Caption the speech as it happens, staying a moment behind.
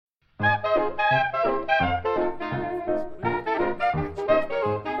Yeah,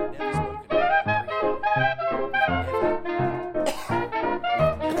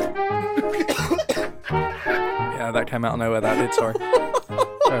 that came out of nowhere, that did, sorry.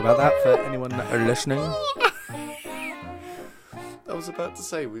 Sorry about that for anyone that are listening. I was about to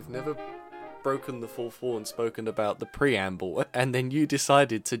say, we've never broken the fourth wall and spoken about the preamble, and then you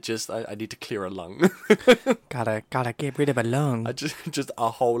decided to just, I need to clear a lung. Gotta get rid of a lung. just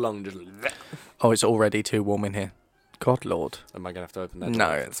a whole lung, just... Oh, it's already too warm in here. God Lord. Am I going to have to open that door?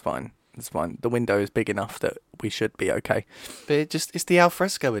 No, it's fine. It's fine. The window is big enough that we should be okay. But it's the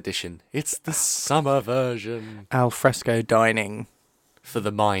alfresco edition. It's the summer version. Al fresco dining. For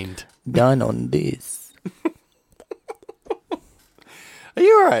the mind. Done on this. Are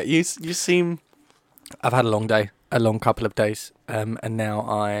you alright? You seem... I've had a long day. A long couple of days. And now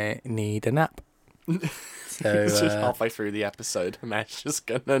I need a nap. So, it's just halfway through the episode. Matt's just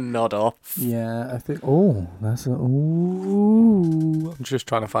gonna nod off. Yeah, I think... Oh, that's a... Ooh. I'm just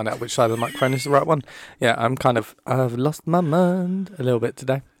trying to find out which side of the microphone is the right one. Yeah, I've lost my mind a little bit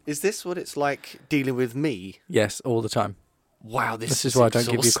today. Is this what it's like dealing with me? Yes, all the time. Wow, this is why I don't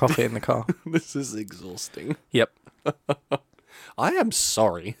give you coffee in the car. This is exhausting. Yep. I am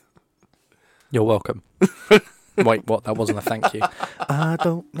sorry. You're welcome. Wait, what? That wasn't a thank you. I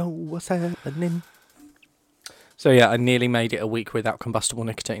don't know what's happening. So yeah, I nearly made it a week without combustible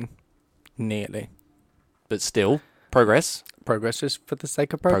nicotine. Nearly. But still, progress. Progress is for the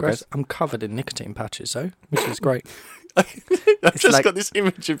sake of progress. I'm covered in nicotine patches, though, which is great. I've just got this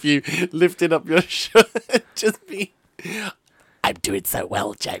image of you lifting up your shirt. Just be... I'm doing so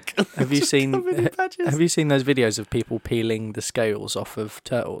well, Jake. Have you seen those videos of people peeling the scales off of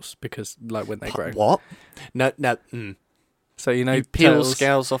turtles because, like, when they grow? What? No. So you know, you peel turtles,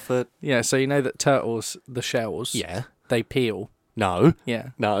 scales off it. Yeah. So you know that turtles, the shells. Yeah. They peel. No. Yeah.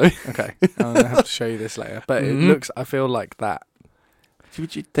 No. Okay. I'm gonna have to show you this later. But it looks. I feel like that.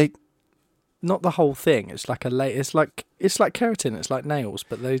 Not the whole thing. It's like a layer. It's like keratin. It's like nails,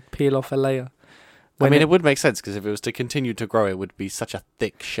 but they peel off a layer. It would make sense because if it was to continue to grow, it would be such a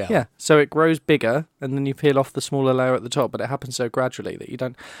thick shell. Yeah, so it grows bigger, and then you peel off the smaller layer at the top, but it happens so gradually that you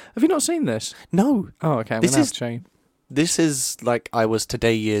don't... Have you not seen this? No. Oh, okay, I'm going to have to show you. This is like I was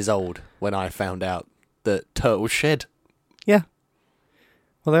today years old when I found out that turtles shed. Yeah.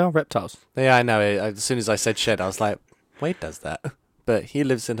 Well, they are reptiles. Yeah, I know. As soon as I said shed, I was like, Wade does that. But he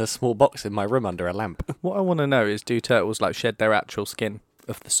lives in a small box in my room under a lamp. What I want to know is, do turtles like shed their actual skin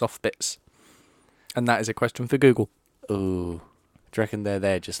of the soft bits? And that is a question for Google. Ooh. Do you reckon they're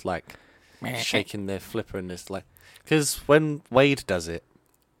there just like shaking their flipper and it's like... Because when Wade does it,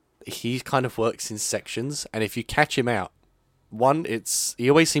 he kind of works in sections. And if you catch him out, one, he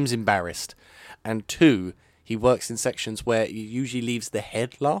always seems embarrassed. And two, he works in sections where he usually leaves the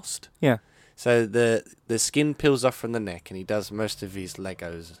head last. Yeah. So the skin peels off from the neck and he does most of his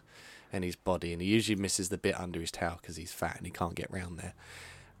Legos and his body. And he usually misses the bit under his towel because he's fat and he can't get round there.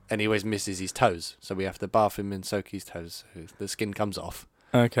 And he always misses his toes, so we have to bath him and soak his toes so the skin comes off.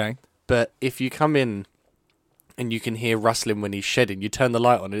 Okay. But if you come in and you can hear rustling when he's shedding, you turn the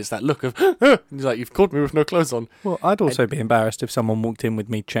light on and it's that look of, and he's like, you've caught me with no clothes on. Well, I'd also be embarrassed if someone walked in with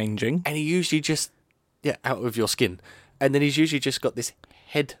me changing. And he usually just, out of your skin. And then he's usually just got this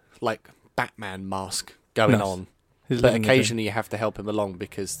head, like, Batman mask going on. But occasionally you have to help him along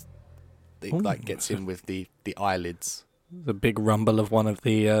because it gets in with the eyelids. The big rumble of one of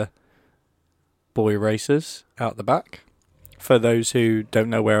the boy racers out the back. For those who don't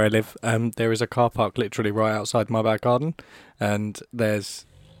know where I live, there is a car park literally right outside my back garden, and there's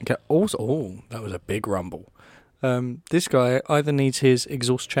also that was a big rumble. This guy either needs his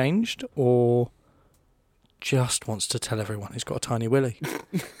exhaust changed or just wants to tell everyone he's got a tiny willy.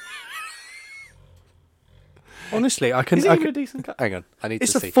 Honestly, I can. Is it a decent car? Hang on, I need to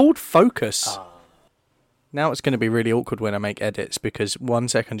see. It's a Ford Focus. Now it's going to be really awkward when I make edits because 1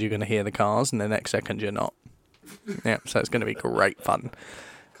 second you're going to hear the cars and the next second you're not. Yeah, so it's going to be great fun.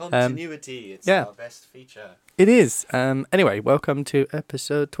 Continuity, it's our best feature. It is. Anyway, welcome to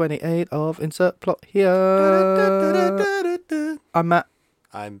episode 28 of Insert Plot here. I'm Matt.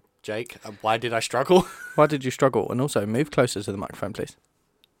 I'm Jake. Why did I struggle? Why did you struggle? And also, move closer to the microphone, please.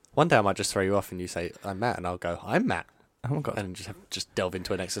 One day I might just throw you off and you say, I'm Matt, and I'll go, I'm Matt. Oh my God. And just delve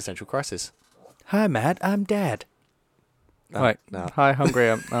into an existential crisis. Hi, Matt. I'm Dad. Right. No. Hi, hungry.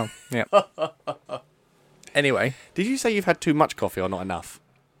 Oh, yeah. Anyway. Did you say you've had too much coffee or not enough?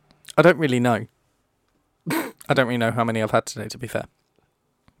 I don't really know. I don't really know how many I've had today, to be fair.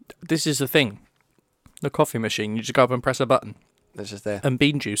 This is the thing. The coffee machine, you just go up and press a button. It's just there. And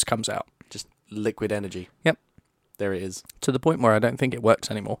bean juice comes out. Just liquid energy. Yep. There it is. To the point where I don't think it works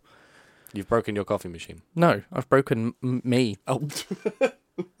anymore. You've broken your coffee machine. No, I've broken me. Oh.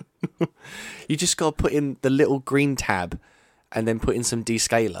 You just got to put in the little green tab and then put in some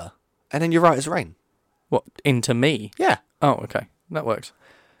descaler. And then you're right as rain. What, into me? Yeah. Oh, okay. That works.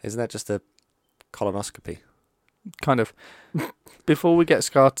 Isn't that just a colonoscopy? Kind of. Before we get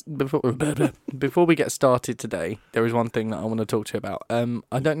before we get started today, there is one thing that I want to talk to you about.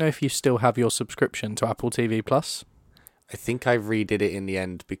 I don't know if you still have your subscription to Apple TV Plus. I think I redid it in the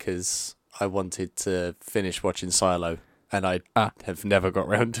end because I wanted to finish watching Silo, and I have never got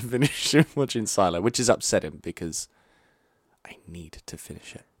round to finishing watching Silo, which is upsetting because I need to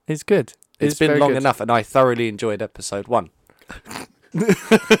finish it. It's good. It's been very long good. enough, and I thoroughly enjoyed episode 1.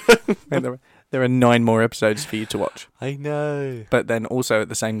 There are 9 more episodes for you to watch. I know. But then also at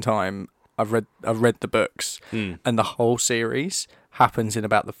the same time, I've read the books, and the whole series happens in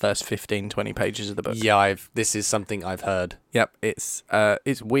about the first 15-20 pages of the book. Yeah, this is something I've heard. Yep, it's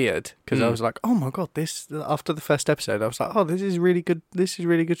weird because I was like, oh my god, this after the first episode, I was like, oh, this is really good. This is a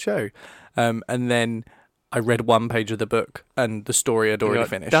really good show. And then I read one page of the book, and the story had already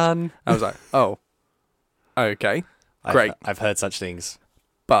finished. Done. I was like, oh, okay, great. I've heard such things.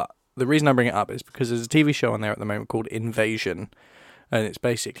 But the reason I bring it up is because there's a TV show on there at the moment called Invasion, and it's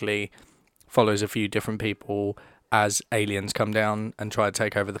basically follows a few different people as aliens come down and try to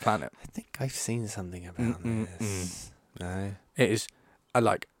take over the planet. I think I've seen something about this. No. It is,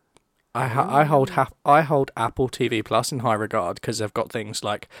 I hold Apple TV Plus in high regard because they've got things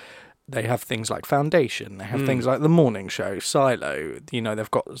like, they have things like Foundation, they have things like The Morning Show, Silo,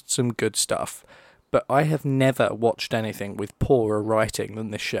 they've got some good stuff. But I have never watched anything with poorer writing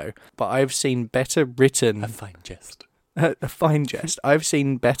than this show. But I've seen better written... A fine jest. A fine jest. I've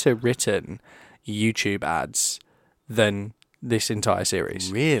seen better written YouTube ads than this entire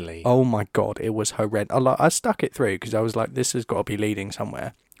series. Really? Oh my god, it was horrendous. I stuck it through because I was like, this has got to be leading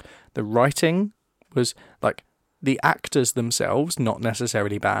somewhere. The writing was like, the actors themselves, not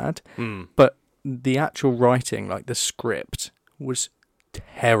necessarily bad, but the actual writing, like the script, was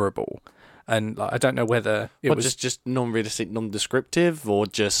terrible. And I don't know whether it was just non-realistic, non-descriptive, or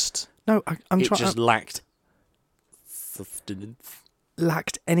just no. I'm it trying. Just lacked sustenance.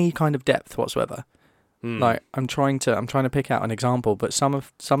 Lacked any kind of depth whatsoever. Like I'm trying to pick out an example, but some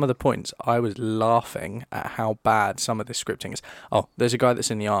of the points I was laughing at how bad some of the scripting is. Oh, there's a guy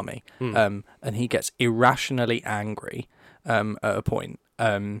that's in the army, and he gets irrationally angry at a point.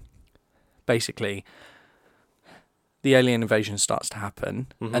 Basically, the alien invasion starts to happen,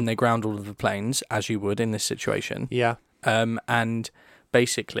 and they ground all of the planes, as you would in this situation. Yeah. And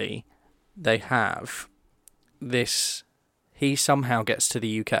basically, they have this... He somehow gets to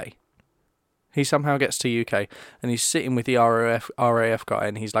the UK. And he's sitting with the RAF guy,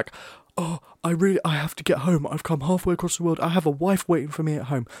 and he's like, oh, I have to get home. I've come halfway across the world. I have a wife waiting for me at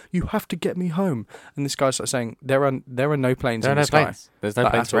home. You have to get me home. And this guy's like saying, there are no planes in the sky. There's no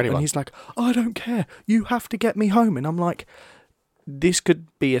planes for anyone. And he's like, I don't care. You have to get me home. And I'm like, this could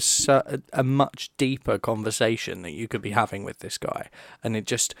be a much deeper conversation that you could be having with this guy. And it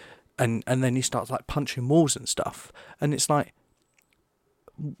just, and then he starts like punching walls and stuff. And it's like,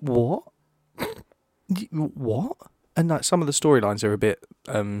 what? What? And like some of the storylines are a bit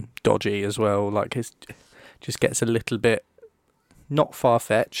dodgy as well. Like it just gets a little bit not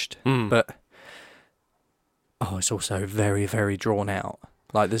far-fetched, but it's also very, very drawn out.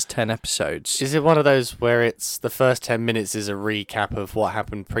 Like there's 10 episodes. Is it one of those where it's the first 10 minutes is a recap of what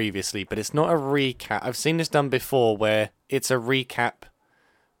happened previously, but it's not a recap? I've seen this done before where it's a recap,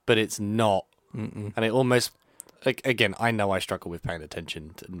 but it's not. And it almost... Like, again, I know I struggle with paying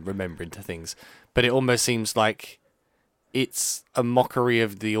attention and remembering to things, but it almost seems like it's a mockery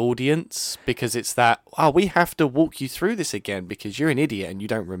of the audience because it's that, we have to walk you through this again because you're an idiot and you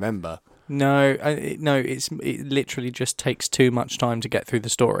don't remember. No, it literally just takes too much time to get through the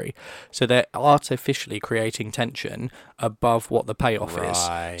story. So they're artificially creating tension above what the payoff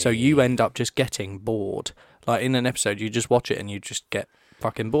is. So you end up just getting bored. Like in an episode, you just watch it and you just get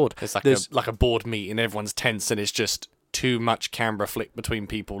fucking bored. It's like a board meeting, everyone's tense and it's just too much camera flick between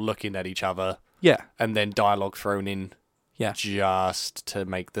people looking at each other. Yeah. And then dialogue thrown in. Yeah. Just to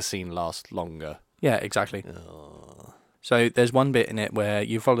make the scene last longer. Yeah, exactly. So there's one bit in it where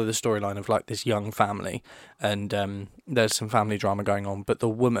you follow the storyline of like this young family and there's some family drama going on, but the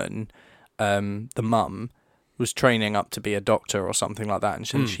woman, the mum, was training up to be a doctor or something like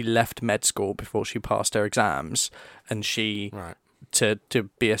that, and she left med school before she passed her exams, and she to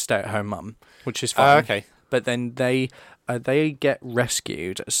be a stay-at-home mum, which is fine. Okay. But then they get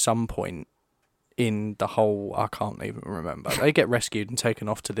rescued at some point in the whole, I can't even remember. They get rescued and taken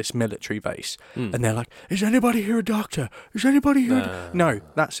off to this military base, and they're like, "Is anybody here a doctor? Is anybody here?" No,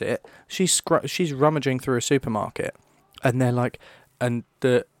 that's it. She's rummaging through a supermarket, and they're like, and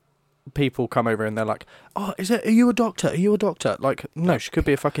the people come over and they're like, "Oh, are you a doctor? Are you a doctor?" Like, no, she could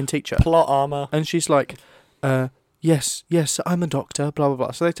be a fucking teacher. Plot armor. And she's like, yes, I'm a doctor, blah, blah,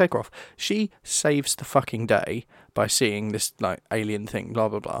 blah. So they take her off. She saves the fucking day by seeing this, like, alien thing, blah,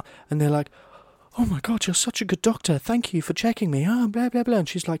 blah, blah. And they're like, "Oh my God, you're such a good doctor. Thank you for checking me. Oh, blah, blah, blah." And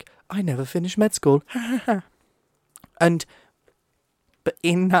she's like, "I never finished med school." But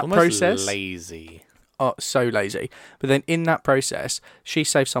in that Almost process... lazy. Oh, so lazy. But then in that process, she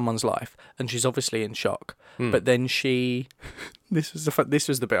saves someone's life, and she's obviously in shock. But then she... This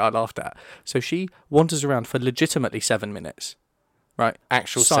was the bit I laughed at. So she wanders around for legitimately 7 minutes, right?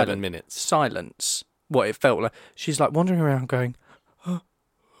 Actual 7 minutes. Silence. What it felt like. She's like wandering around going,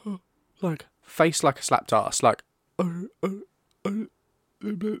 like, face like a slapped ass, like, and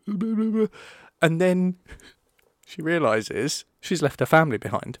then she realises she's left her family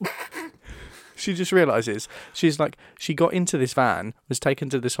behind. She just realises, she's like, she got into this van, was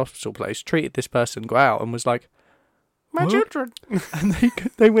taken to this hospital place, treated this person, got out, and was like, "My children." And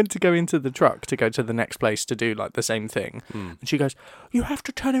they went to go into the truck to go to the next place to do, like, the same thing. And she goes, "You have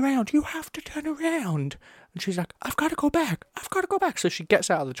to turn around. You have to turn around." And she's like, "I've got to go back. I've got to go back." So she gets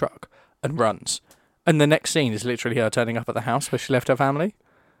out of the truck and runs. And the next scene is literally her turning up at the house where she left her family.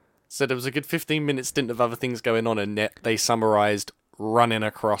 So there was a good 15-minute stint of other things going on, and yet they summarised running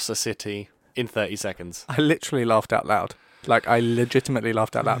across a city in 30 seconds. I literally laughed out loud. Like, I legitimately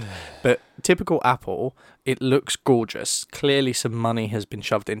laughed out loud. But typical Apple, it looks gorgeous. Clearly some money has been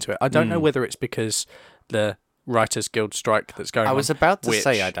shoved into it. I don't know whether it's because the Writers Guild strike that's going on. I was about to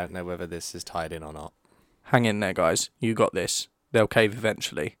say I don't know whether this is tied in or not. Hang in there, guys. You got this. They'll cave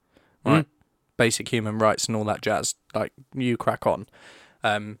eventually. Right? Basic human rights and all that jazz. Like, you crack on.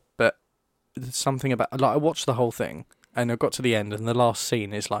 But there's something about... Like, I watched the whole thing, and I got to the end, and the last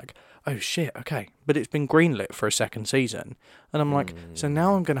scene is like, "Oh shit, okay." But it's been greenlit for a second season. And I'm like, so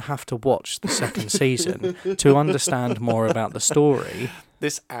now I'm going to have to watch the second season to understand more about the story.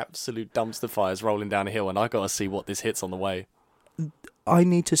 This absolute dumpster fire is rolling down a hill, and I got to see what this hits on the way. I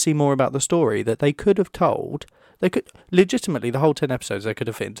need to see more about the story that they could have told. They could, legitimately, the whole 10 episodes they could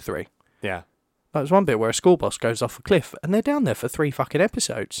have fit into 3. Yeah. There's one bit where a school bus goes off a cliff, and they're down there for 3 fucking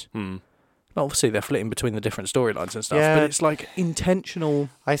episodes. Obviously, they're flitting between the different storylines and stuff, but it's like intentional.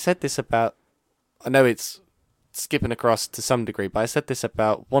 I said this about... I know it's skipping across to some degree, but I said this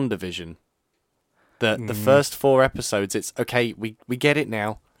about WandaVision. The first 4 episodes, it's, okay, we get it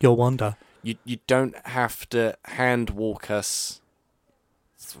now. Your Wanda. You don't have to hand walk us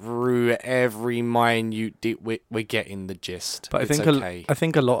through every minute... We're getting the gist. But I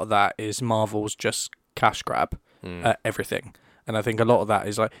think a lot of that is Marvel's just cash grab at everything. And I think a lot of that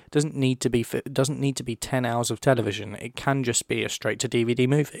is like, doesn't need to be 10 hours of television. It can just be a straight to DVD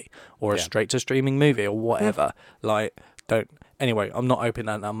movie or a straight to streaming movie or whatever. Like, don't. Anyway, I'm not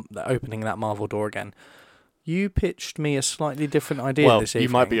opening that Marvel door again. You pitched me a slightly different idea this evening.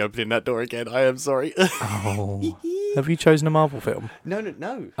 You might be opening that door again. I am sorry. Oh, have you chosen a Marvel film?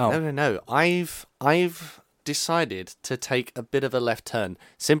 No. Oh. No. I've decided to take a bit of a left turn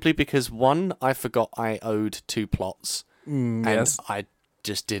simply because, one, I forgot I owed 2 plots. And yes. I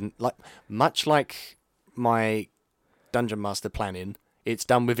just didn't much like my Dungeon Master planning. It's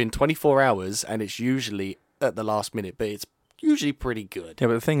done within 24 hours, and it's usually at the last minute, but it's usually pretty good. Yeah,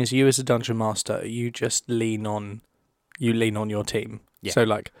 but the thing is, you as a Dungeon Master, you just lean on your team. Yeah. So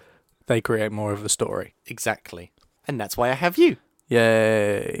like, they create more of the story. Exactly, and that's why I have you.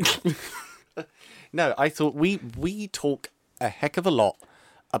 Yay! No, I thought we talk a heck of a lot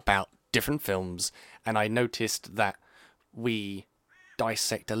about different films, and I noticed that we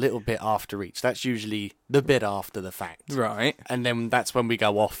dissect a little bit after each. That's usually the bit after the fact. Right. And then that's when we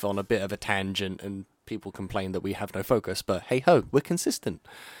go off on a bit of a tangent and people complain that we have no focus. But hey ho, we're consistent.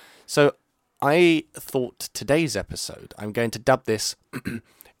 So I thought today's episode, I'm going to dub this,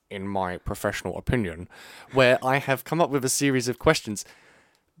 in my professional opinion, where I have come up with a series of questions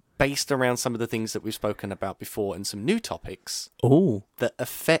based around some of the things that we've spoken about before and some new topics that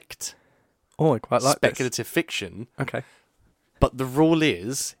affect I quite like speculative fiction. Okay. But the rule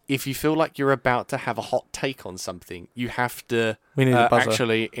is, if you feel like you're about to have a hot take on something, you have to... We need a buzzer.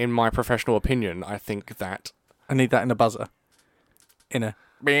 Actually, in my professional opinion, I think that... I need that in a buzzer. In a...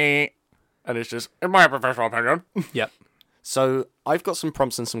 And it's just, in my professional opinion. Yep. So, I've got some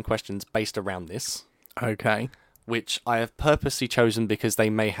prompts and some questions based around this. Okay. Which I have purposely chosen because they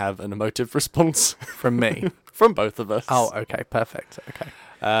may have an emotive response. From me? From both of us. Oh, okay. Perfect. Okay.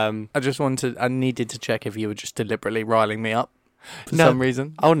 I needed to check if you were just deliberately riling me up for No. some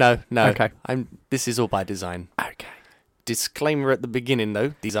reason. Oh no. Okay. This is all by design. Okay. Disclaimer at the beginning,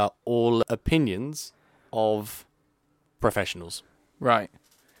 though: these are all opinions of professionals, Right.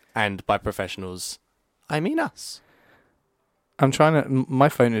 and by professionals, I mean us. I'm trying to. My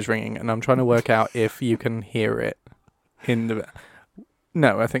phone is ringing, and I'm trying to work out if you can hear it in the.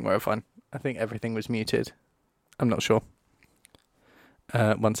 No, I think we're fine. I think everything was muted. I'm not sure.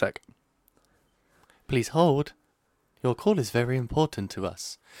 1 sec. Please hold. Your call is very important to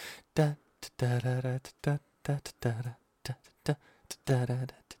us.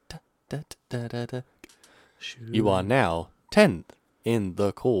 You are now 10th in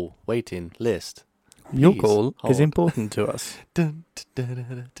the call waiting list. Your Please call hold. is important to us.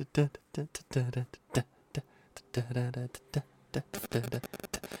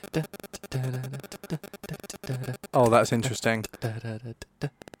 Oh, that's interesting.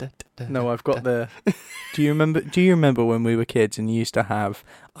 No, I've got the. Do you remember when we were kids and you used to have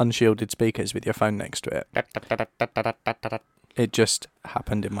unshielded speakers with your phone next to it? It just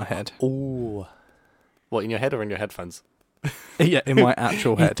happened in my head. Ooh. What, in your head or in your headphones? Yeah, in my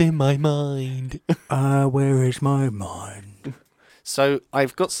actual head. It's in my mind. Where is my mind? So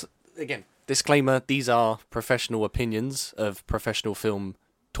I've got, again, disclaimer, these are professional opinions of professional film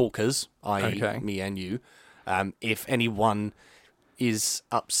talkers, i.e. Okay. me and you. If anyone is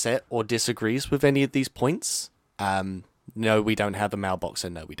upset or disagrees with any of these points, no, we don't have a mailbox,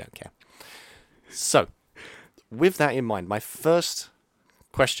 and no, we don't care. So, with that in mind, my first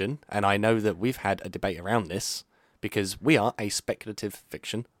question, and I know that we've had a debate around this, because we are a speculative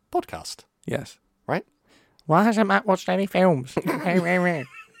fiction podcast, Yes. right? Why hasn't Matt watched any films?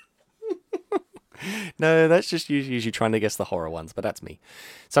 No, that's just usually trying to guess the horror ones, but that's me.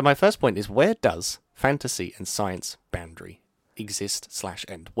 So my first point is, where does fantasy and science boundary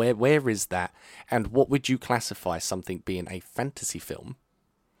exist/end? Where is that? And what would you classify something being a fantasy film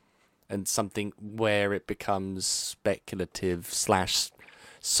and something where it becomes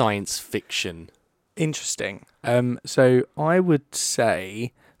speculative/science fiction? Interesting. So I would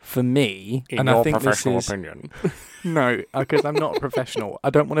say, for me, In and your I think professional this is opinion. no, because I'm not a professional. I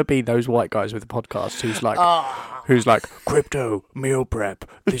don't want to be those white guys with a podcast who's like crypto meal prep.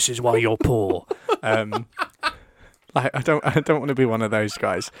 This is why you're poor. Like I don't want to be one of those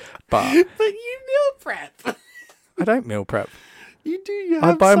guys. But But you meal prep. I don't meal prep. You do. You I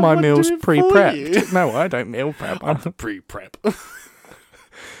have buy my someone meals do it for pre-prepped. you. No, I don't meal prep. I'm the pre-prep.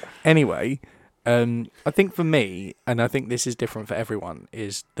 Anyway, I think for me, and I think this is different for everyone,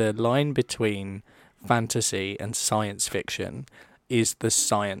 is the line between fantasy and science fiction is the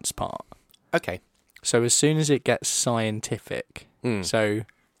science part. Okay. So as soon as it gets scientific, so,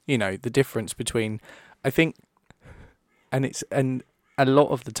 you know, the difference between, I think, and a lot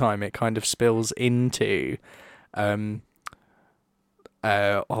of the time it kind of spills into,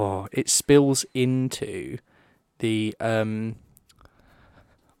 it spills into the,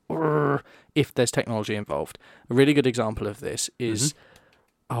 if there's technology involved. A really good example of this is,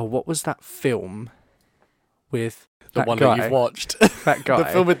 what was that film with The that one guy? that you've watched. That guy. The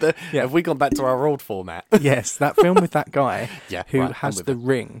film with the... Yeah. Have we gone back to our old format? Yes, that film with that guy Yeah. who right, I'm has with the it.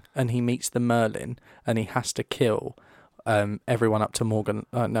 ring and he meets the Merlin and he has to kill everyone up to Morgan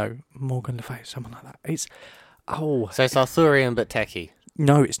Le Fay, someone like that. So it's Arthurian but techie.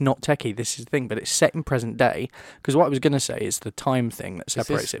 No, it's not techie. This is the thing, but it's set in present day. Because what I was going to say is the time thing that Is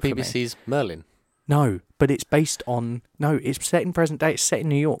separates this it from me. BBC's Merlin? No, but it's based on... No, it's set in present day. It's set in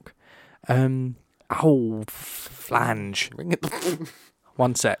New York. Flange. Ring it.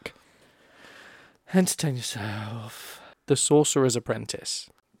 1 sec. Entertain yourself. The Sorcerer's Apprentice.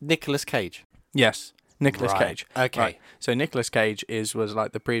 Nicolas Cage. Yes, Nicolas Right, Cage. okay. Right. So Nicolas Cage was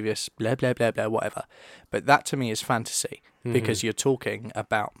like the previous blah, blah, blah, blah, whatever. But that to me is fantasy because you're talking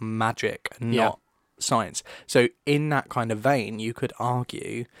about magic, not science. So in that kind of vein, you could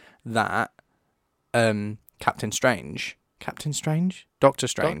argue that Doctor Strange Doctor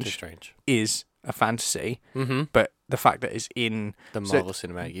Strange. is a fantasy, Mm-hmm. but the fact that it's in... The so Marvel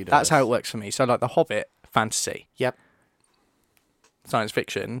Cinematic Universe. that's how it works for me. So like The Hobbit, fantasy. Yep. Science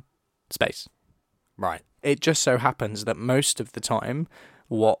fiction, space. Right. It just so happens that most of the time,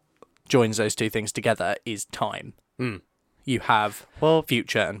 what joins those two things together is time. You have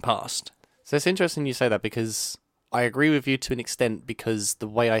future and past. So it's interesting you say that because I agree with you to an extent because the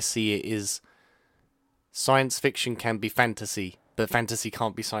way I see it is science fiction can be fantasy, but fantasy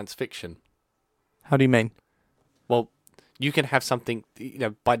can't be science fiction. How do you mean? Well, you can have something,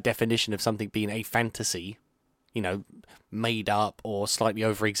 by definition of something being a fantasy, made up or slightly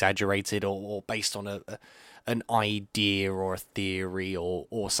over exaggerated or based on an idea or a theory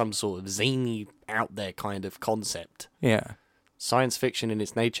or some sort of zany out there kind of concept. Yeah. Science fiction in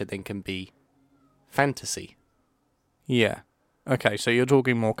its nature then can be fantasy. Yeah. Okay, so you're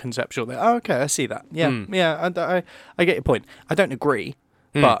talking more conceptual there. Oh, okay, I see that. Yeah, yeah, I get your point. I don't agree,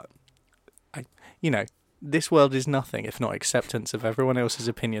 but this world is nothing if not acceptance of everyone else's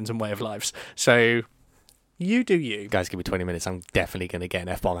opinions and way of lives. So you do you. Guys, give me 20 minutes. I'm definitely going to get an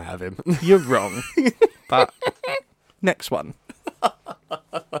F-bomb out of him. You're wrong. But next one. I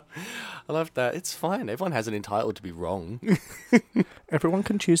love that. It's fine. Everyone has an entitled to be wrong. Everyone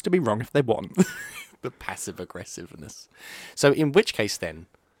can choose to be wrong if they want. The passive aggressiveness. So in which case then,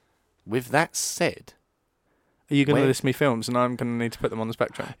 with that said... Are you going to list me films and I'm going to need to put them on the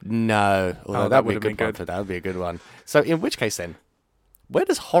spectrum? No. Although that would be a good one. good. That would be a good one. So in which case then, where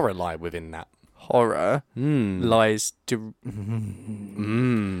does horror lie within that? Horror lies...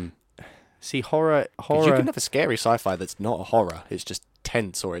 See, horror... 'Cause you can have a scary sci-fi that's not a horror. It's just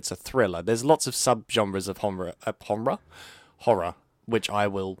tense or it's a thriller. There's lots of subgenres of horror, which I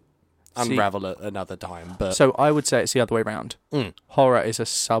will unravel at another time. But so I would say it's the other way around. Mm. Horror is a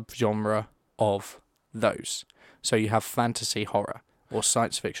subgenre of those. So you have fantasy horror or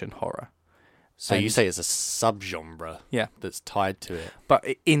science fiction horror. So you say it's a subgenre, yeah, that's tied to it. But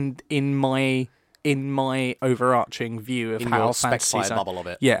in my overarching view of in how your fantasy spec bubble of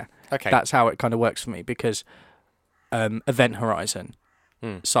it, yeah, okay, that's how it kind of works for me because Event Horizon,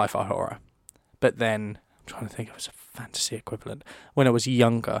 Mm. sci-fi horror, but then I'm trying to think of a fantasy equivalent. When I was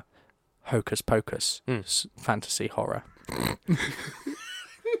younger, Hocus Pocus, fantasy horror.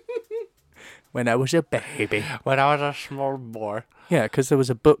 When I was a baby. When I was a small boy. Yeah, because there was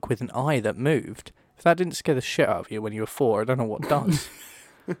a book with an eye that moved. If that didn't scare the shit out of you when you were 4, I don't know what does.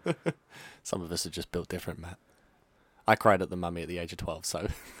 Some of us are just built different, Matt. I cried at The Mummy at the age of 12, so...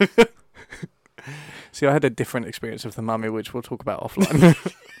 See, I had a different experience of The Mummy, which we'll talk about offline.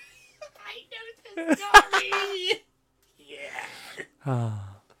 I know the story! Yeah.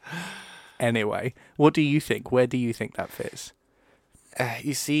 Anyway, what do you think? Where do you think that fits?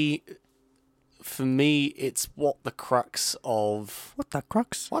 You see... For me, it's what the crux of... What the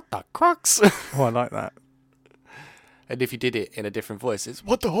crux? What the crux? Oh, I like that. And if you did it in a different voice, it's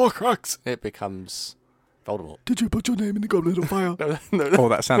what the Horcrux. It becomes Voldemort. Did you put your name in the goblet of fire? No. Oh,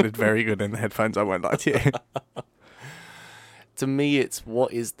 that sounded very good in the headphones, I won't lie to you. To me, it's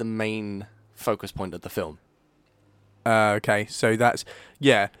what is the main focus point of the film. Okay, so that's...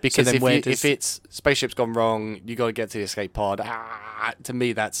 Yeah. Because so then if it's spaceship's gone wrong, you got to get to the escape pod, to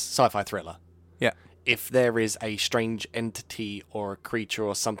me, that's sci-fi thriller. Yeah. If there is a strange entity or a creature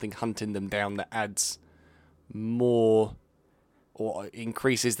or something hunting them down that adds more or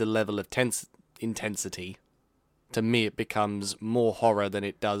increases the level of intensity, to me it becomes more horror than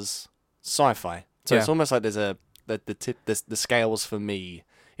it does sci-fi. So it's almost like there's the scales for me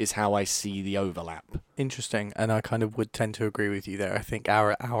is how I see the overlap. Interesting, and I kind of would tend to agree with you there. I think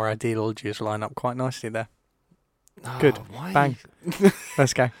our ideologies line up quite nicely there. Good. Why? Bang.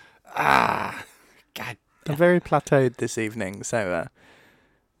 Let's go. God. I'm very plateaued this evening, so...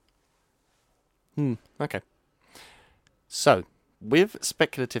 Okay. So, with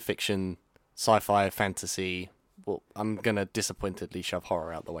speculative fiction, sci-fi, fantasy, well, I'm going to disappointedly shove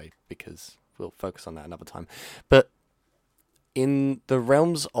horror out the way because we'll focus on that another time. But in the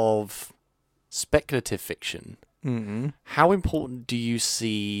realms of speculative fiction, how important do you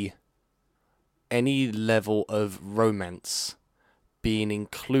see any level of romance being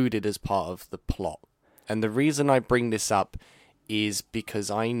included as part of the plot? And the reason I bring this up is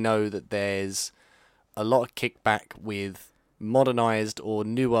because I know that there's a lot of kickback with modernized or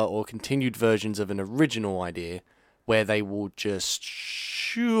newer or continued versions of an original idea where they will just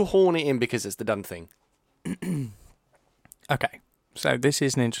shoehorn it in because it's the done thing. Okay, so this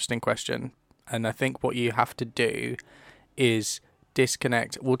is an interesting question, and I think what you have to do is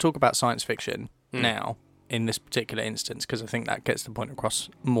disconnect. We'll talk about science fiction now in this particular instance because I think that gets the point across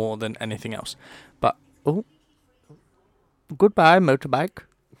more than anything else. But goodbye, motorbike.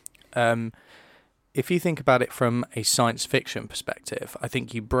 If you think about it from a science fiction perspective, I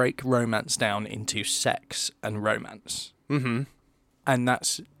think you break romance down into sex and romance. Mm-hmm. And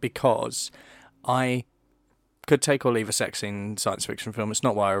that's because I could take or leave a sex in science fiction film. It's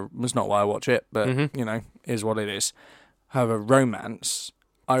not why I watch it, but is what it is. However, romance,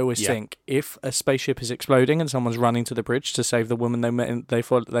 I always think if a spaceship is exploding and someone's running to the bridge to save the woman they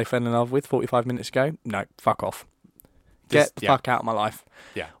fell in love with 45 minutes ago, no, fuck off. Get the fuck out of my life.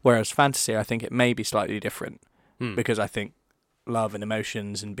 Yeah. Whereas fantasy, I think it may be slightly different because I think love and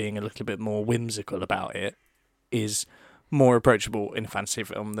emotions and being a little bit more whimsical about it is more approachable in a fantasy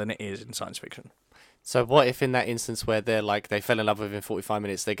film than it is in science fiction. So what if in that instance where they're like, they fell in love within 45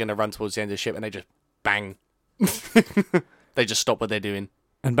 minutes, they're going to run towards the end of the ship and they just bang. They just stop what they're doing.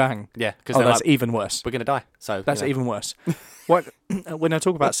 And bang. Yeah, because Oh, that's even worse. we're going to die. So That's even worse. What when I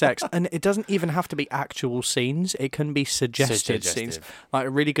talk about sex, and it doesn't even have to be actual scenes, it can be suggested scenes. Like a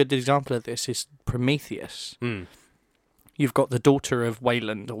really good example of this is Prometheus. You've got the daughter of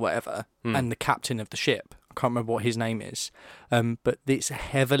Wayland or whatever, and the captain of the ship. I can't remember what his name is. But it's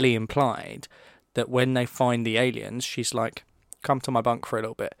heavily implied that when they find the aliens, she's like, come to my bunk for a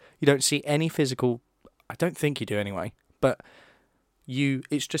little bit. You don't see any physical... I don't think you do anyway. But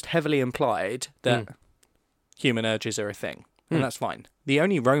it's just heavily implied that human urges are a thing. And that's fine. The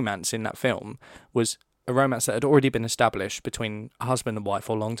only romance in that film was a romance that had already been established between a husband and wife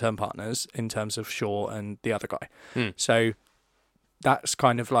or long-term partners in terms of Shaw and the other guy. So that's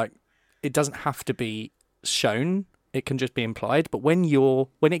kind of like... It doesn't have to be shown. It can just be implied. But when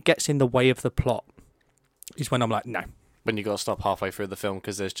it gets in the way of the plot is when I'm like, no. When you got to stop halfway through the film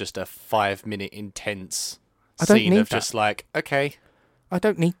because there's just a 5-minute intense I don't scene need of that. just like, okay, I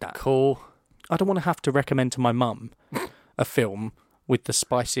don't need that. cool. I don't want to have to recommend to my mum a film with the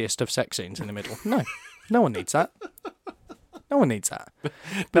spiciest of sex scenes in the middle. No one needs that. No one needs that.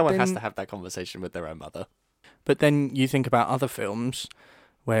 No one has to have that conversation with their own mother. But then you think about other films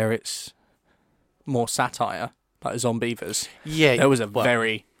where it's more satire, like Zombievers. Yeah. There was a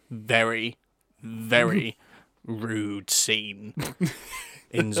very, very, very rude scene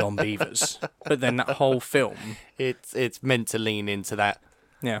in Zombievers. But then that whole film... It's meant to lean into that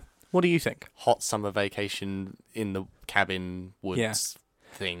Yeah. What do you think? hot summer vacation in the cabin woods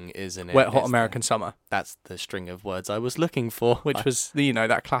thing, isn't it? Wet Hot It's American Summer, that's the string of words I was looking for. which was,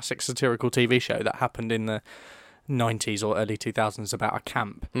 that classic satirical TV show that happened in the 90s or early 2000s about a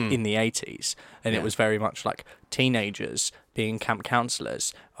camp in the 80s. And it was very much like teenagers being camp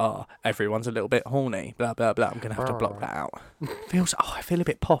counselors. Oh, everyone's a little bit horny, blah, blah, blah. I'm going to have to block that out. I feel a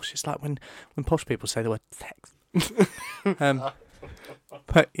bit posh. It's like when posh people say the word sex.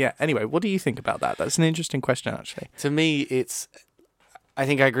 But yeah, anyway, what do you think about that? That's an interesting question, actually. To me, I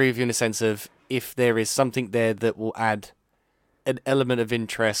think I agree with you in the sense of if there is something there that will add an element of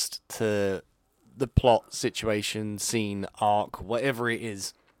interest to the plot, situation, scene, arc, whatever it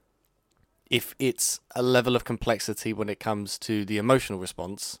is, if it's a level of complexity when it comes to the emotional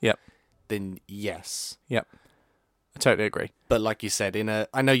response, Yep. then yes. Yep. I totally agree. But like you said,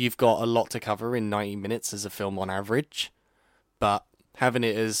 I know you've got a lot to cover in 90 minutes as a film on average, but having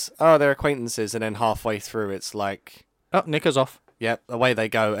it as, they're acquaintances, and then halfway through it's like... Oh, knickers off. Yep, away they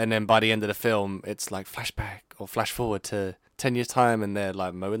go, and then by the end of the film, it's like flashback or flash forward to 10 years' time, and they're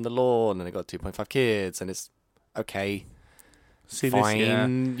like mowing the lawn, and they've got 2.5 kids, and it's okay,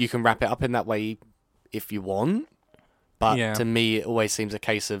 fine. You can wrap it up in that way if you want, but to me, it always seems a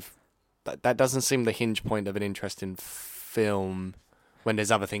case of that doesn't seem the hinge point of an interesting film when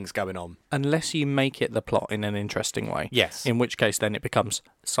there's other things going on. Unless you make it the plot in an interesting way. Yes. In which case, then it becomes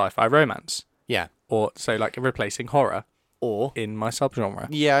sci-fi romance. Yeah. Or, so, like, replacing horror. Or... in my subgenre.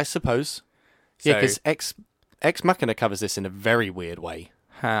 Yeah, I suppose. Yeah, because Ex Machina covers this in a very weird way.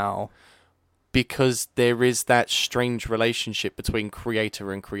 How? Because there is that strange relationship between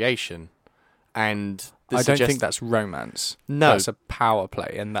creator and creation. And I don't think that's romance. No. That's a power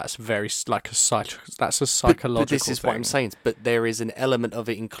play, and that's very, like, that's a psychological but this is thing. what I'm saying. But there is an element of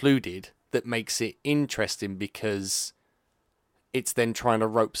it included that makes it interesting because it's then trying to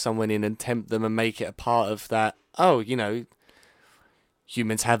rope someone in and tempt them and make it a part of that,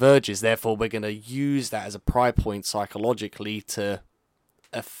 humans have urges, therefore we're going to use that as a pry point psychologically to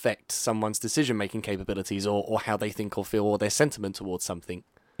affect someone's decision-making capabilities or how they think or feel or their sentiment towards something.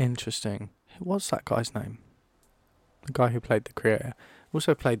 Interesting. What's that guy's name? The guy who played the creator.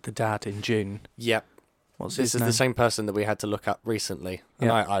 Also played the dad in June. Yep. What's This his is name? the same person that we had to look up recently. And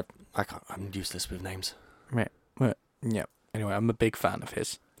Yeah. I can't, I'm useless with names. Right. Yeah. Anyway, I'm a big fan of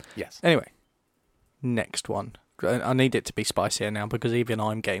his. Yes. Anyway, next one. I need it to be spicier now because even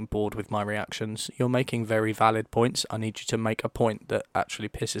I'm getting bored with my reactions. You're making very valid points. I need you to make a point that actually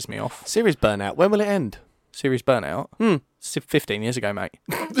pisses me off. Series Burnout, when will it end? Series Burnout? 15 years ago, mate.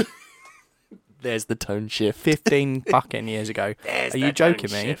 There's the tone shift. 15 fucking years ago. There's Are you the tone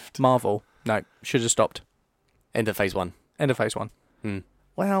joking me? shift. Marvel. No, should have stopped. End of phase 1. End of phase 1. Hmm.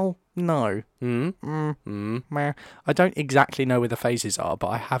 Well, no. Meh. I don't exactly know where the phases are, but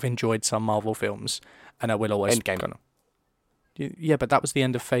I have enjoyed some Marvel films, and I will always... Endgame. Yeah, but that was the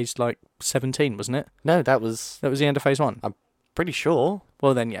end of phase, 17, wasn't it? No, that was That was the end of phase 1. pretty sure.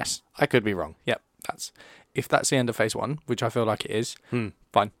 Well, then, yes. I could be wrong. Yep, if that's the end of phase 1, which I feel like it is,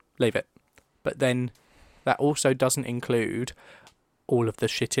 fine, leave it. But then That also doesn't include all of the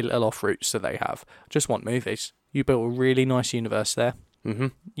shitty little off-routes that they have. Just want movies. You built a really nice universe there. Mm-hmm.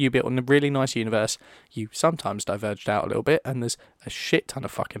 You built a really nice universe. You sometimes diverged out a little bit, and there's a shit ton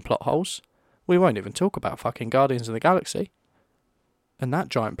of fucking plot holes. We won't even talk about fucking Guardians of the Galaxy and that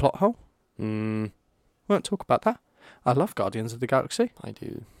giant plot hole. We won't talk about that. I love Guardians of the Galaxy. I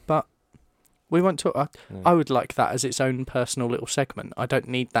do. But we won't talk. I would like that as its own personal little segment. I don't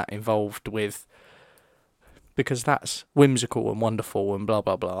need that involved with, because that's whimsical and wonderful and blah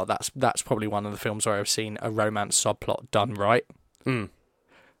blah blah. That's probably one of the films where I've seen a romance subplot done right.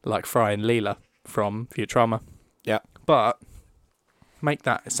 Like Fry and Leela from Futurama. Yeah. But make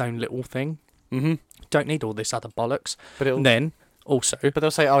that its own little thing. Mm-hmm. Don't need all this other bollocks. But then also, but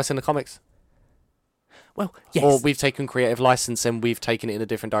they'll say, "Oh, it's in the comics." Well, yes. Or we've taken creative license and we've taken it in a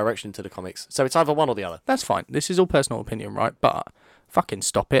different direction to the comics. So it's either one or the other. That's fine. This is all personal opinion, right? But fucking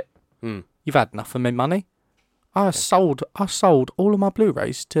stop it. You've had enough of my money. I sold all of my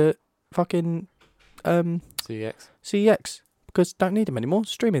Blu-rays to fucking CEX because don't need them anymore.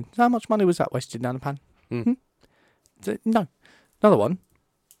 Streaming. How much money was that wasted down the pan? No. Another one.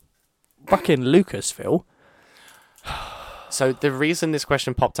 Fucking Lucasfilm. So the reason this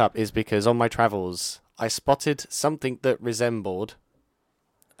question popped up is because on my travels, I spotted something that resembled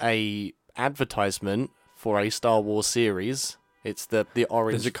a advertisement for a Star Wars series. It's the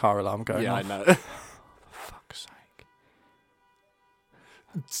orange. There's a car alarm going off. I know. For fuck's sake.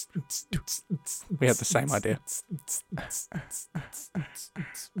 We had the same idea.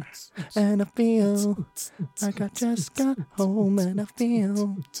 And I feel like I just got home, and I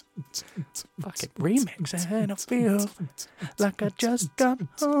feel fucking remix, and I feel like I just got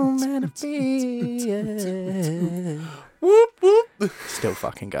home, and I feel whoop whoop. Still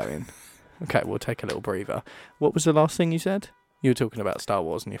fucking going. Okay, we'll take a little breather. What was the last thing you said? You were talking about Star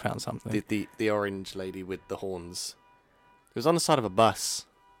Wars and you found something. The orange lady with the horns. It was on the side of a bus.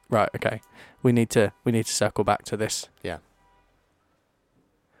 Right, okay. We need to circle back to this. Yeah.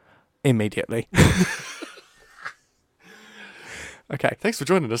 Immediately. Okay. Thanks for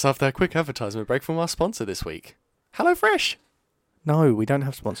joining us after that quick advertisement break from our sponsor this week. HelloFresh. No, we don't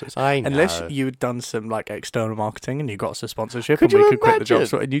have sponsors. I know. Unless you had done some like external marketing and you got us a sponsorship Could and we you could quit the job. imagine?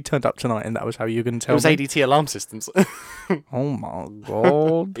 So, and you turned up tonight and that was how you were going to It tell was me. ADT alarm systems. Oh my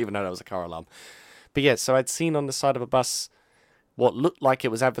God. Even though that was a car alarm. But yeah, so I'd seen on the side of a bus what looked like it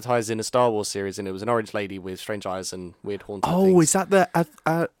was advertised in a Star Wars series, and it was an orange lady with strange eyes and weird horns. Oh, things. is that the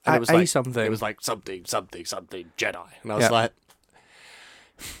And it was like something? It was like something Jedi, and I was like,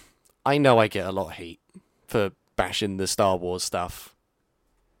 I know I get a lot of hate for bashing the Star Wars stuff,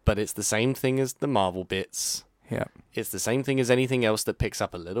 but it's the same thing as the Marvel bits. Yeah, it's the same thing as anything else that picks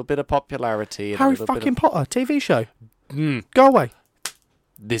up a little bit of popularity. And Harry a little fucking bit of... Potter TV show. Go away.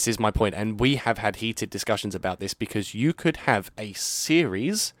 This is my point, and we have had heated discussions about this because you could have a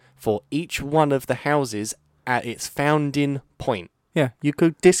series for each one of the houses at its founding point. Yeah, you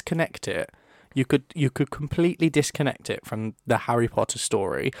could disconnect it. You could completely disconnect it from the Harry Potter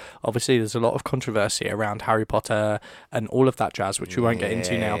story. Obviously, there's a lot of controversy around Harry Potter and all of that jazz, which we won't get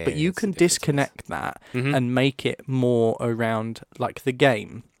into now. But you can disconnect that and make it more around like the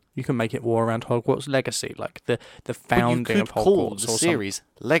game. You can make it more around Hogwarts Legacy, like the founding of Hogwarts. Call the series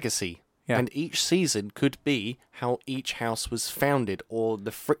Legacy, Yeah. and each season could be how each house was founded, or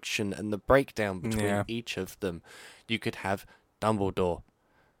the friction and the breakdown between each of them. You could have Dumbledore.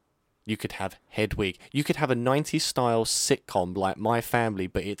 You could have Hedwig. You could have a 90s style sitcom like My Family,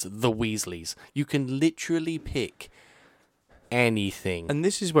 but it's the Weasleys. You can literally pick anything. And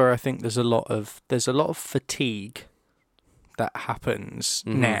this is where I think there's a lot of fatigue that happens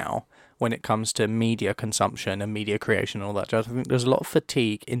now when it comes to media consumption and media creation and all that jazz. I think there's a lot of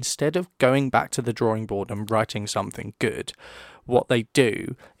fatigue. Instead of going back to the drawing board and writing something good, what they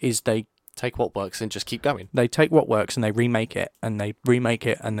do is they take what works and just keep going. They take what works and they remake it, and they remake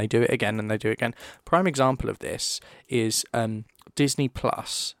it, and they do it again, and they do it again. Prime example of this is Disney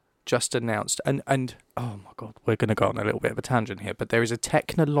Plus just announced, and oh my God, we're going to go on a little bit of a tangent here, but there is a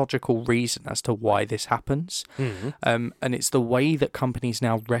technological reason as to why this happens. And it's the way that companies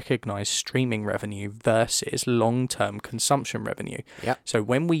now recognize streaming revenue versus long-term consumption revenue. Yep. So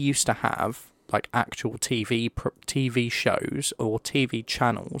when we used to have like actual TV shows or TV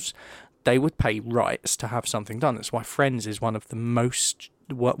channels, they would pay rights to have something done. That's why Friends is one of the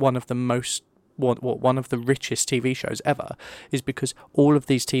richest TV shows ever, is because all of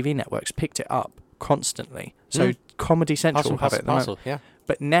these TV networks picked it up constantly. So Comedy Central have it at the moment. Yeah.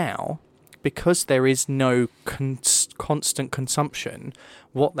 But now, because there is no constant consumption,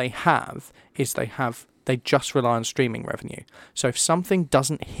 what they have is they just rely on streaming revenue. So if something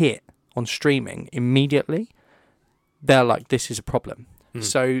doesn't hit on streaming immediately, they're like, this is a problem.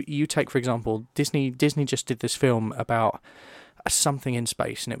 So you take, for example, Disney just did this film about something in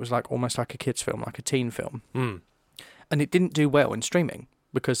space, and it was like almost like a kid's film, like a teen film. And it didn't do well in streaming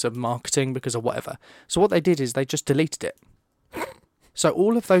because of marketing, because of whatever. So what they did is they just deleted it. So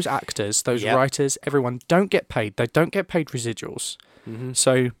all of those actors, those writers, everyone don't get paid. They don't get paid residuals.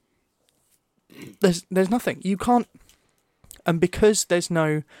 So there's nothing. You can't... And because there's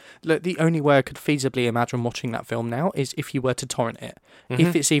no... Look, the only way I could feasibly imagine watching that film now is if you were to torrent it.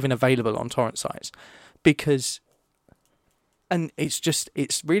 If it's even available on torrent sites. Because... And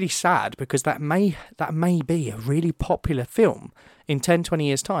it's really sad because that may be a really popular film in 10, 20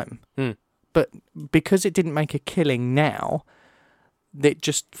 years' time. But because it didn't make a killing now, it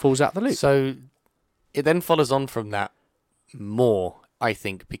just falls out the loop. So it then follows on from that more, I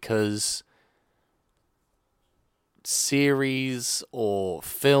think, because series or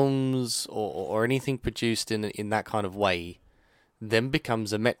films or anything produced in that kind of way then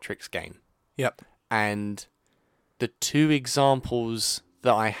becomes a metrics game. Yep. And the two examples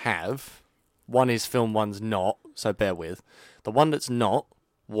that I have, one is film, one's not, so bear with. The one that's not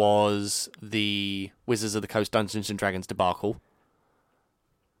was the Wizards of the Coast Dungeons and Dragons debacle,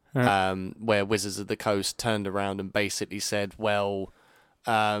 where Wizards of the Coast turned around and basically said, well,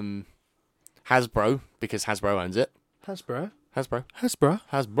 Hasbro, because Hasbro owns it. Hasbro.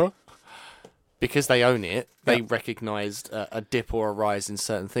 Because they own it, they recognised a dip or a rise in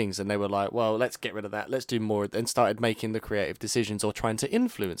certain things, and they were like, well, let's get rid of that, let's do more, and started making the creative decisions or trying to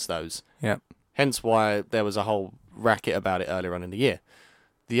influence those. Yeah. Hence why there was a whole racket about it earlier on in the year.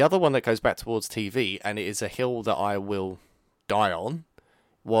 The other one that goes back towards TV, and it is a hill that I will die on,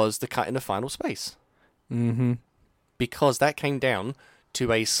 was the cut in the final space. Because that came down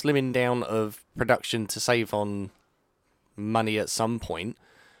to a slimming down of production to save on money at some point,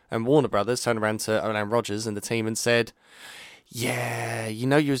 and Warner Brothers turned around to Olan Rogers and the team and said, yeah, you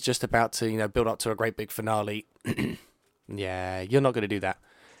was just about to, build up to a great big finale. Yeah, you're not going to do that.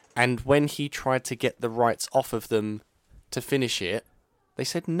 And when he tried to get the rights off of them to finish it, they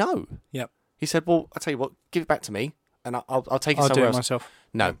said no. Yep. He said, well, I'll tell you what, give it back to me, and I'll take it I'll somewhere do it else. myself.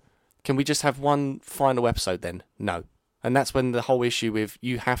 No. Can we just have one final episode then? No. And that's when the whole issue with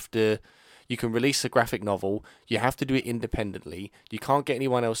you can release a graphic novel, you have to do it independently, you can't get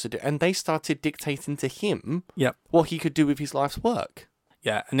anyone else to do it. And they started dictating to him what he could do with his life's work.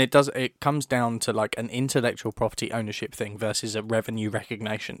 Yeah, and it comes down to like an intellectual property ownership thing versus a revenue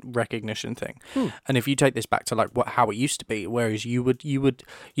recognition thing. And if you take this back to like how it used to be, whereas you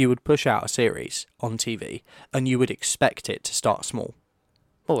would push out a series on TV and you would expect it to start small.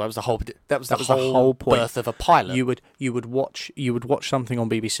 Well, that was the whole the whole point. Birth of a pilot. You would watch something on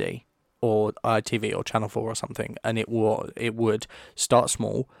BBC or ITV or Channel 4 or something, and it would start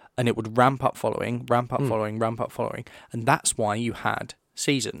small and it would ramp up following, and that's why you had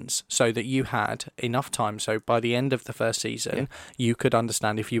seasons, so that you had enough time. So by the end of the first season, you could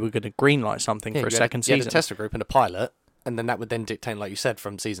understand if you were going to greenlight something for a second season. You had a tester group and a pilot, and then that would then dictate, like you said,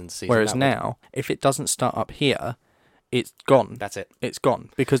 from season to season. Whereas now, if it doesn't start up here, it's gone. That's it. It's gone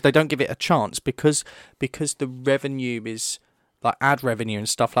because they don't give it a chance because the revenue is like ad revenue and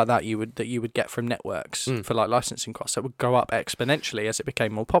stuff like that you would get from networks for like licensing costs that would go up exponentially as it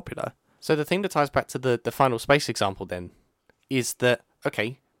became more popular. So the thing that ties back to the Final Space example then is that,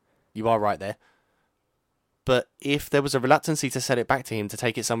 okay, you are right there, but if there was a reluctancy to sell it back to him to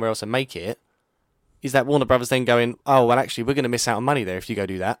take it somewhere else and make it, is that Warner Brothers then going, oh, well, actually, we're going to miss out on money there if you go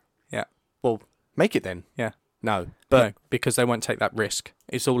do that? Yeah. Well, make it then. Yeah. No. No, because they won't take that risk.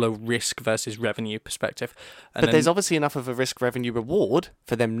 It's all a risk versus revenue perspective. But there's obviously enough of a risk-revenue reward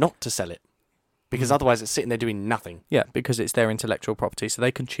for them not to sell it. Because otherwise it's sitting there doing nothing. Yeah, because it's their intellectual property, so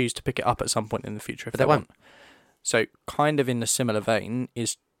they can choose to pick it up at some point in the future if they want. So kind of in a similar vein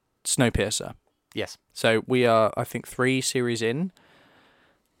is Snowpiercer. Yes. So we are, I think, 3 series in.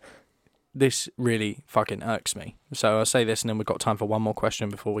 This really fucking irks me. So I'll say this and then we've got time for one more question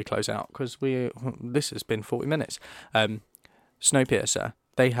before we close out, because this has been 40 minutes. Snowpiercer,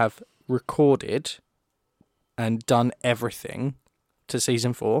 they have recorded and done everything to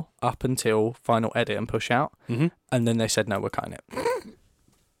season 4 up until final edit and push out, and then they said, no, we're cutting it.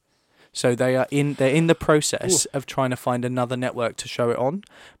 So they're in the process of trying to find another network to show it on,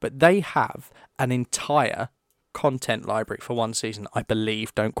 but they have an entire content library for one season, I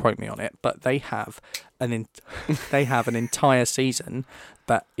believe. Don't quote me on it, but they have an entire season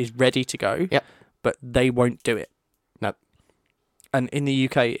that is ready to go. Yep. But they won't do it. No. And in the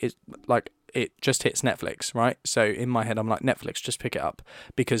UK, it's like it just hits Netflix, right? So in my head, I'm like, Netflix, just pick it up,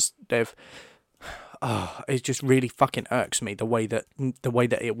 because it just really fucking irks me the way that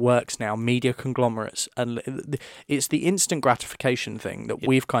it works now. Media conglomerates, and it's the instant gratification thing that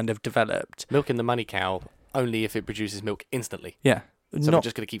we've kind of developed. Milking the money cow only if it produces milk instantly. Yeah, So we're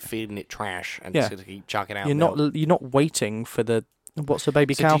just going to keep feeding it trash and just going to keep chucking out milk. You're not waiting for the what's the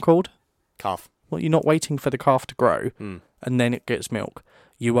baby So cow called? Calf. Well, you're not waiting for the calf to grow Mm. and then it gets milk.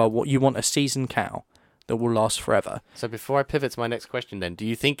 You want a seasoned cow that will last forever. So before I pivot to my next question then, do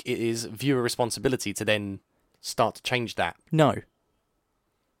you think it is viewer responsibility to then start to change that? No.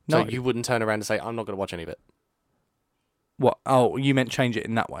 So No. you wouldn't turn around and say, I'm not going to watch any of it? What? Oh, you meant change it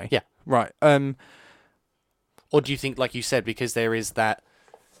in that way? Yeah. Right. Or do you think, like you said, because there is that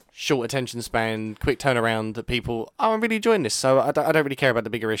short attention span, quick turnaround, that people, I'm really enjoying this, so I don't really care about the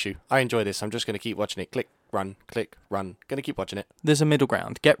bigger issue. I enjoy this, I'm just going to keep watching it. Click, run, going to keep watching it. There's a middle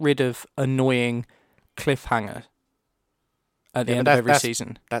ground. Get rid of annoying cliffhanger at the Yeah, end but of every that's-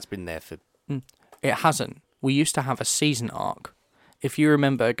 season. That's been there for... It hasn't. We used to have a season arc. If you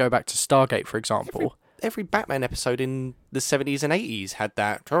remember, go back to Stargate, for example. Every Batman episode in the 70s and 80s had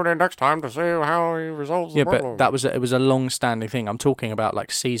that. Tune in next time to see how he resolves the Yeah, problem. but it was a long-standing thing. I'm talking about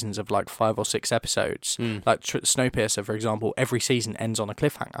like seasons of like 5 or 6 episodes. Like Snowpiercer, for example, every season ends on a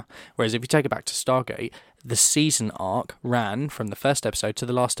cliffhanger. Whereas if you take it back to Stargate, the season arc ran from the first episode to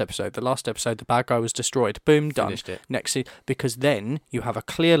the last episode. The last episode, the bad guy was destroyed. Boom, done. Finished it. Next, because then you have a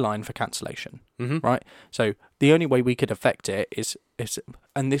clear line for cancellation, right? So the only way we could affect it is,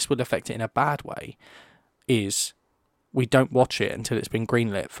 and this would affect it in a bad way, is we don't watch it until it's been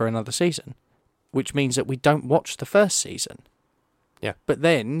greenlit for another season, which means that we don't watch the first season. Yeah. But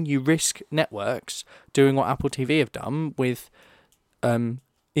then you risk networks doing what Apple TV have done with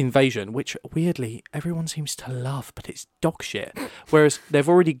Invasion, which weirdly everyone seems to love, but it's dog shit. Whereas they've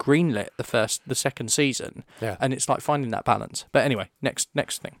already greenlit the second season, Yeah. and it's like finding that balance. But anyway, next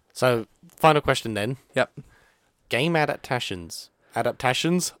thing. So, final question then. Yep. Game adaptations.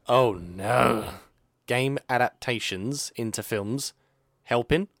 Adaptations? Oh no. Game adaptations into films,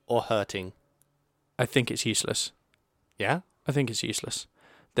 helping or hurting? I think it's useless. Yeah? I think it's useless.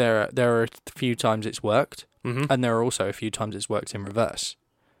 There are a few times it's worked, and there are also a few times it's worked in reverse,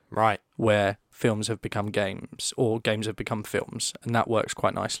 Right. where films have become games or games have become films, and that works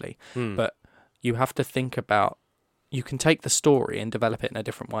quite nicely. But you have to think about, you can take the story and develop it in a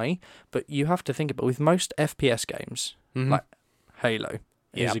different way, but you have to think about, with most FPS games, like Halo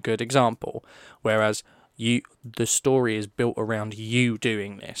is a good example, whereas the story is built around you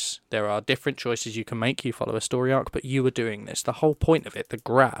doing this. There are different choices you can make. You follow a story arc, but you are doing this. The whole point of it, the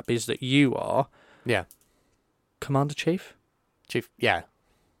grab, is that you are Yeah. Commander Chief. Yeah.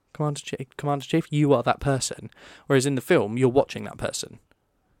 Commander Chief, you are that person. Whereas in the film, you're watching that person.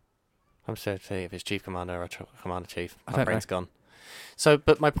 I'm so saying if it's Chief Commander or Commander Chief. I My don't brain's gone. So,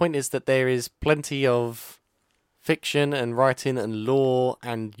 but my point is that there is plenty of fiction and writing and lore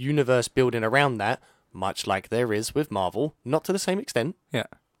and universe building around that, much like there is with Marvel. Not to the same extent, Yeah.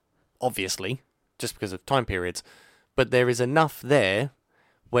 obviously, just because of time periods. But there is enough there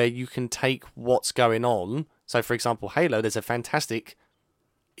where you can take what's going on. So, for example, Halo, there's a fantastic,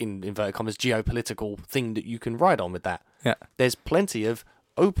 in inverted commas, geopolitical thing that you can ride on with that. Yeah. There's plenty of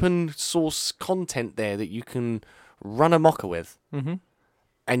open source content there that you can run amok with. Mm-hmm.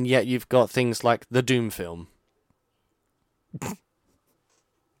 And yet you've got things like the Doom film,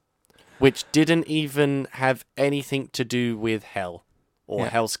 which didn't even have anything to do with hell or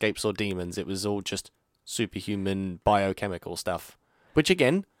hellscapes or demons. It was all just superhuman biochemical stuff. Which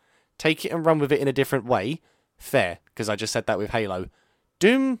again, take it and run with it in a different way. Fair, because I just said that with Halo.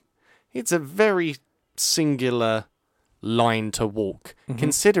 Doom, it's a very singular line to walk,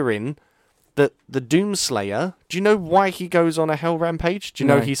 considering that the Doomslayer, do you know why he goes on a hell rampage? Do you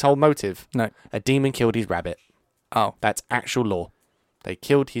know No. his whole motive? No. A demon killed his rabbit. Oh. That's actual lore. They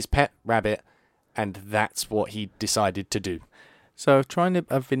killed his pet rabbit, and that's what he decided to do. So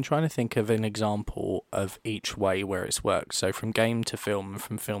I've been trying to think of an example of each way where it's worked. So from game to film, and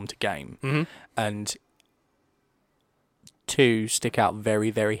from film to game, and two stick out very,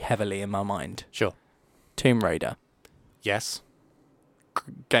 very heavily in my mind. Sure. Tomb Raider. Yes.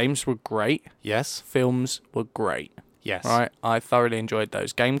 Games were great. Yes. Films were great. Yes. Right? I thoroughly enjoyed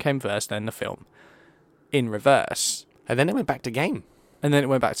those. Game came first, then the film. In reverse. And then it went back to game. And then it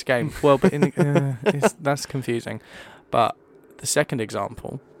went back to game. Well, but that's confusing. But the second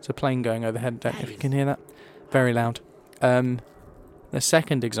example, it's a plane going overhead. Don't know if you can hear that. Very loud. The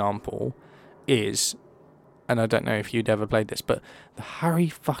second example is, and I don't know if you'd ever played this, but the Harry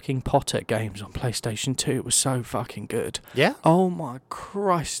fucking Potter games on PlayStation 2 were so fucking good. Yeah. Oh my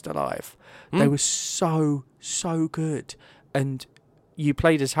Christ alive. They were so good. And you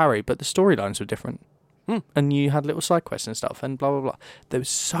played as Harry, but the storylines were different. and you had little side quests and stuff, and blah blah blah. They were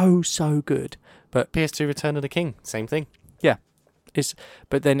so good. But PS2 Return of the King, same thing.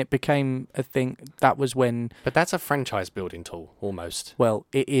 but then it became a thing. That was when, But that's a franchise building tool, almost. well,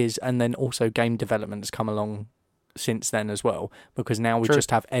 it is, and then also game development has come along since then as well, because now we True.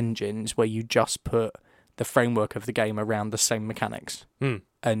 just have engines where you just put the framework of the game around the same mechanics,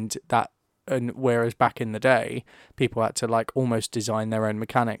 and whereas back in the day, people had to like almost design their own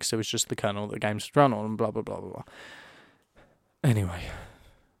mechanics. So it was just the kernel that the games would run on, and blah blah blah blah blah. Anyway,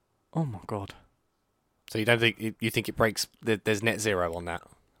 oh my god. So you don't think you think it breaks? There's net zero on that.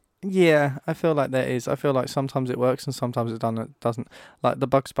 Yeah, I feel like there is. I feel like sometimes it works and sometimes it doesn't. Like the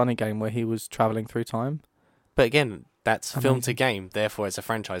Bugs Bunny game where he was traveling through time. But again, that's film to Amazing. game. Therefore, it's a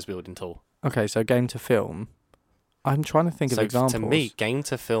franchise building tool. Okay, so game to film. I'm trying to think of So examples. to me, game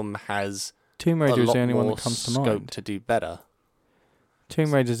to film has Tomb a Raider is lot the only one more that comes to scope mind. to do better.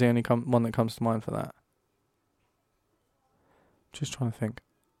 Tomb Raider is the only one that comes to mind for that. Just trying to think.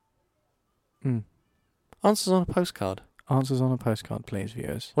 Answers on a postcard. Answers on a postcard, please,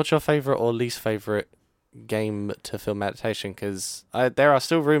 viewers. What's your favourite or least favourite game to film adaptation? Because there are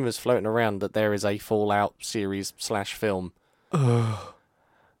still rumours floating around that there is a Fallout series / film.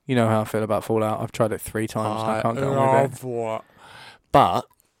 You know how I feel about Fallout. I've tried it 3 times and I can't get on with it. But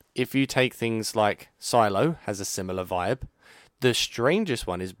if you take things like Silo, has a similar vibe. The strangest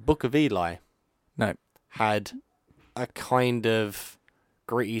one is Book of Eli. No. Had a kind of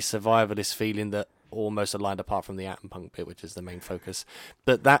gritty survivalist feeling that almost aligned, apart from the atom punk bit, which is the main focus.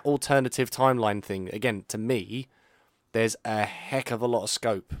 But that alternative timeline thing, again, to me, there's a heck of a lot of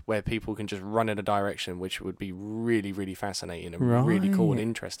scope where people can just run in a direction, which would be really, really fascinating and really cool and Right.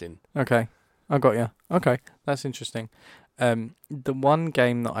 interesting. Okay, I got you. Okay, that's interesting. The one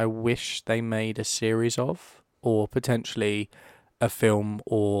game that I wish they made a series of, or potentially a film,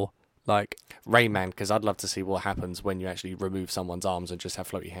 or like Rayman, because I'd love to see what happens when you actually remove someone's arms and just have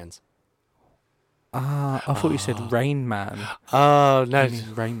floaty hands. I thought you said Rain Man. Oh, no. You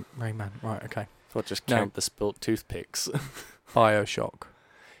mean Rain Man. Right. Okay. Thought just No. count the spilt toothpicks. BioShock.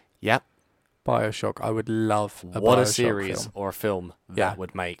 Yep. BioShock. I would love a What BioShock a series film. or a film Yeah. that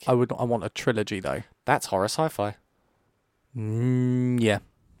would make. I want a trilogy though. That's horror sci-fi. Yeah.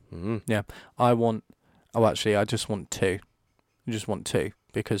 Mm. I want. Oh, actually, I just want 2. I just want 2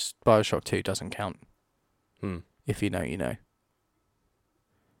 because BioShock 2 doesn't count. Hmm. If you know, you know.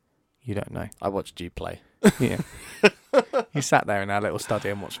 You don't know. I watched you play. Yeah. You sat there in our little study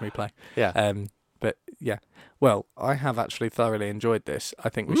and watched me play. Yeah. But yeah. Well, I have actually thoroughly enjoyed this. I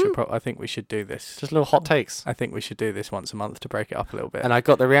think we should. I think we should do this. Just little hot takes. I think we should do this once a month to break it up a little bit. And I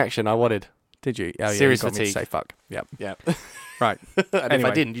got the reaction I wanted. Did you? Oh, yeah. Serious You got me to fatigue. say fuck. Yep. Yeah. Right. And if I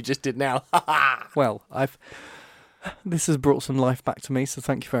Anyway. didn't, you just did now. Well, this has brought some life back to me, so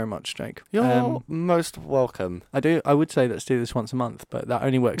thank you very much, Jake. You're most welcome. I would say let's do this once a month, but that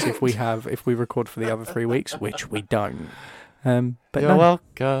only works if we record for the other 3 weeks, which we don't. But You're no,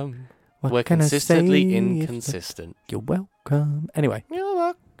 welcome. what We're can I consistently say if- inconsistent. You're welcome. Anyway, You're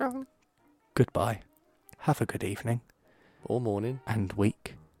welcome. goodbye. Have a good evening Or morning. and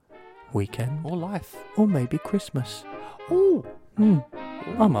week, weekend, Or life. or maybe Christmas. Ooh.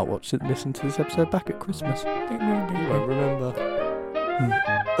 I might listen to this episode back at Christmas. You won't remember.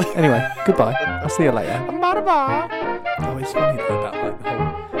 Anyway, goodbye. I'll see you later. Bye-bye. Oh, it's funny though about like the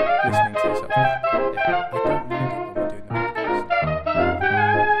whole listening to yourself. I don't